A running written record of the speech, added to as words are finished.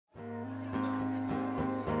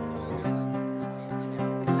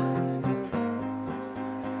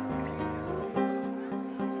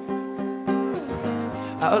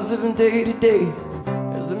I was living day to day,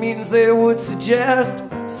 as the meetings they would suggest,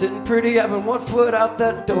 sitting pretty, having one foot out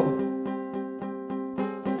that door.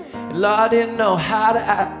 And Lord, I didn't know how to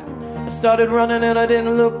act. I started running and I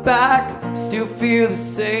didn't look back. Still feel the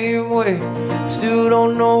same way, still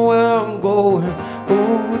don't know where I'm going.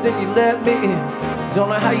 Ooh, then you let me in. Don't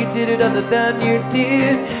know how you did it other than you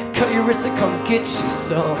did. Cut your wrist and come get you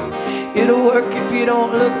some. It'll work if you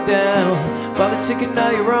don't look down. Buy the ticket,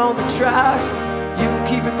 now you're on the track. You can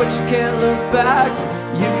keep it but you can't look back.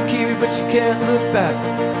 You can keep it but you can't look back.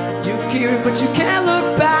 You can keep it but you can't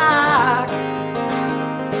look back.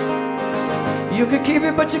 You can keep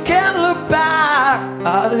it but you can't look back.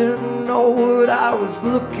 I didn't know what I was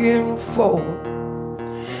looking for,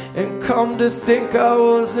 and come to think I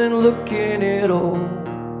wasn't looking at all.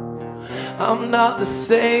 I'm not the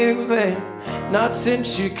same man, not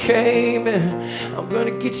since you came in. I'm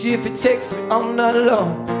gonna get you if it takes me all night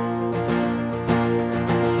long.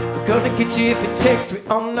 I'm gonna get you if it takes me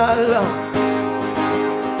all night long.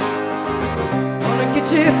 I'm gonna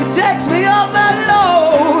get you if it takes me all night long.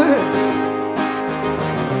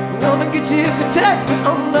 I'm gonna get you if it takes me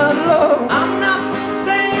all night long. I'm not the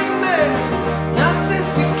same man, not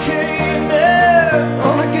since you came in. I'm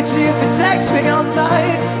gonna get you if it takes me all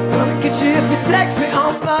night. Gonna get you if it takes me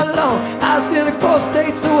all night long. I was nearly 4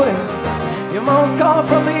 states away. Your mom's calling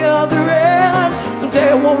from the other end.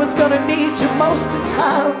 Someday a woman's gonna need you most of the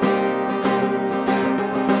time.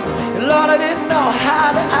 And Lord, I didn't know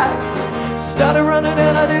how to act. Started running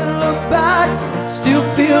and I didn't look back. Still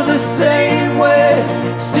feel the same way,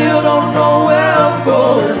 still don't know where I'm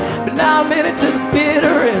going. But now I'm in it to the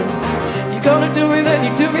bitter end. You're gonna do me, then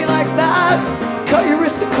you do me like that. Cut your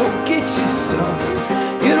wrist and come get you some.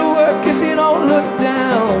 It'll work if you don't look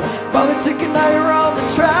down. Buy the ticket, now you're on the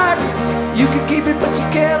track. You can keep it but you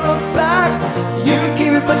can't look back. You can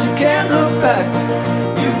keep it but you can't look back.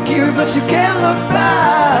 You can keep it but you can't look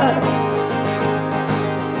back.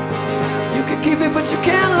 You can keep it but you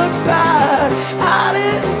can't look back. I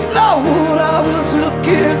didn't know what I was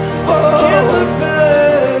looking for. Can't look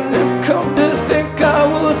back. And come to think I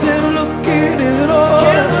wasn't looking at all.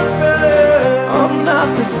 Can't look back. I'm not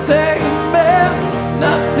the same man,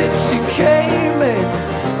 not since you came in.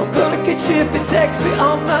 I'm gonna get you if it takes me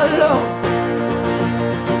all night long.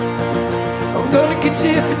 I'm gonna get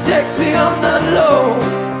you if it takes me all night long.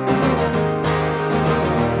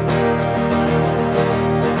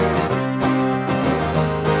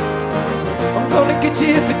 I'm gonna get you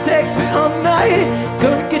if it takes me all night.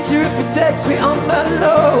 Gonna get you if it takes me all night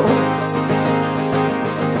long.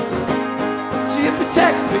 Get you if it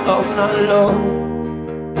takes me all night long.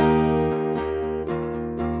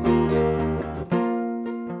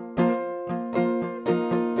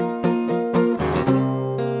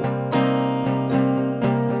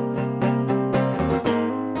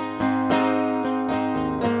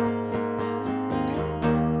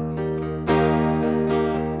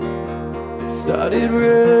 Started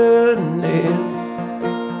running,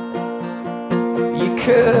 you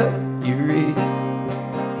cut your wrist,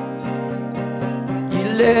 you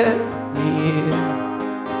let me in.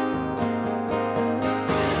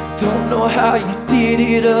 Don't know how you did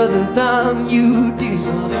it other than you did.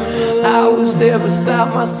 I was there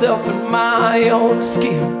beside myself in my own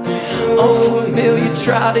skin. Unfamiliar,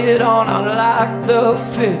 tried it on, I like the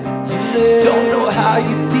fit. Don't know how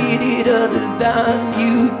you did it other than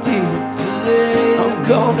you did. I'm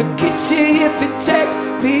gonna get you if it takes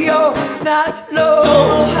me all night long. Don't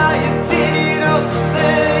know how you did it other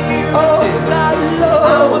than you did. All night long.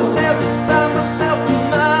 I was there beside myself in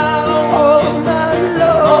my own all skin. night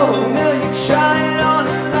long. Unfamiliar, trying on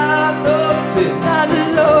and not the fit. Night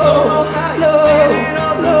Don't long. know how you did it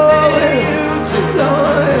other than you did.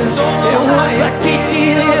 Don't know And how once you I get did you,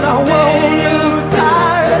 it then I other won't than you look did.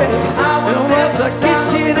 back. I was And there once I beside get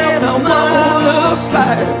you, then I myself in won't my own look skin.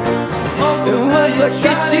 back. And once I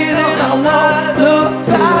get you, then I won't look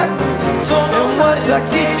back. And once I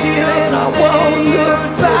get you, then I won't look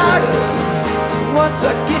back. Once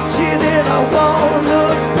I get you,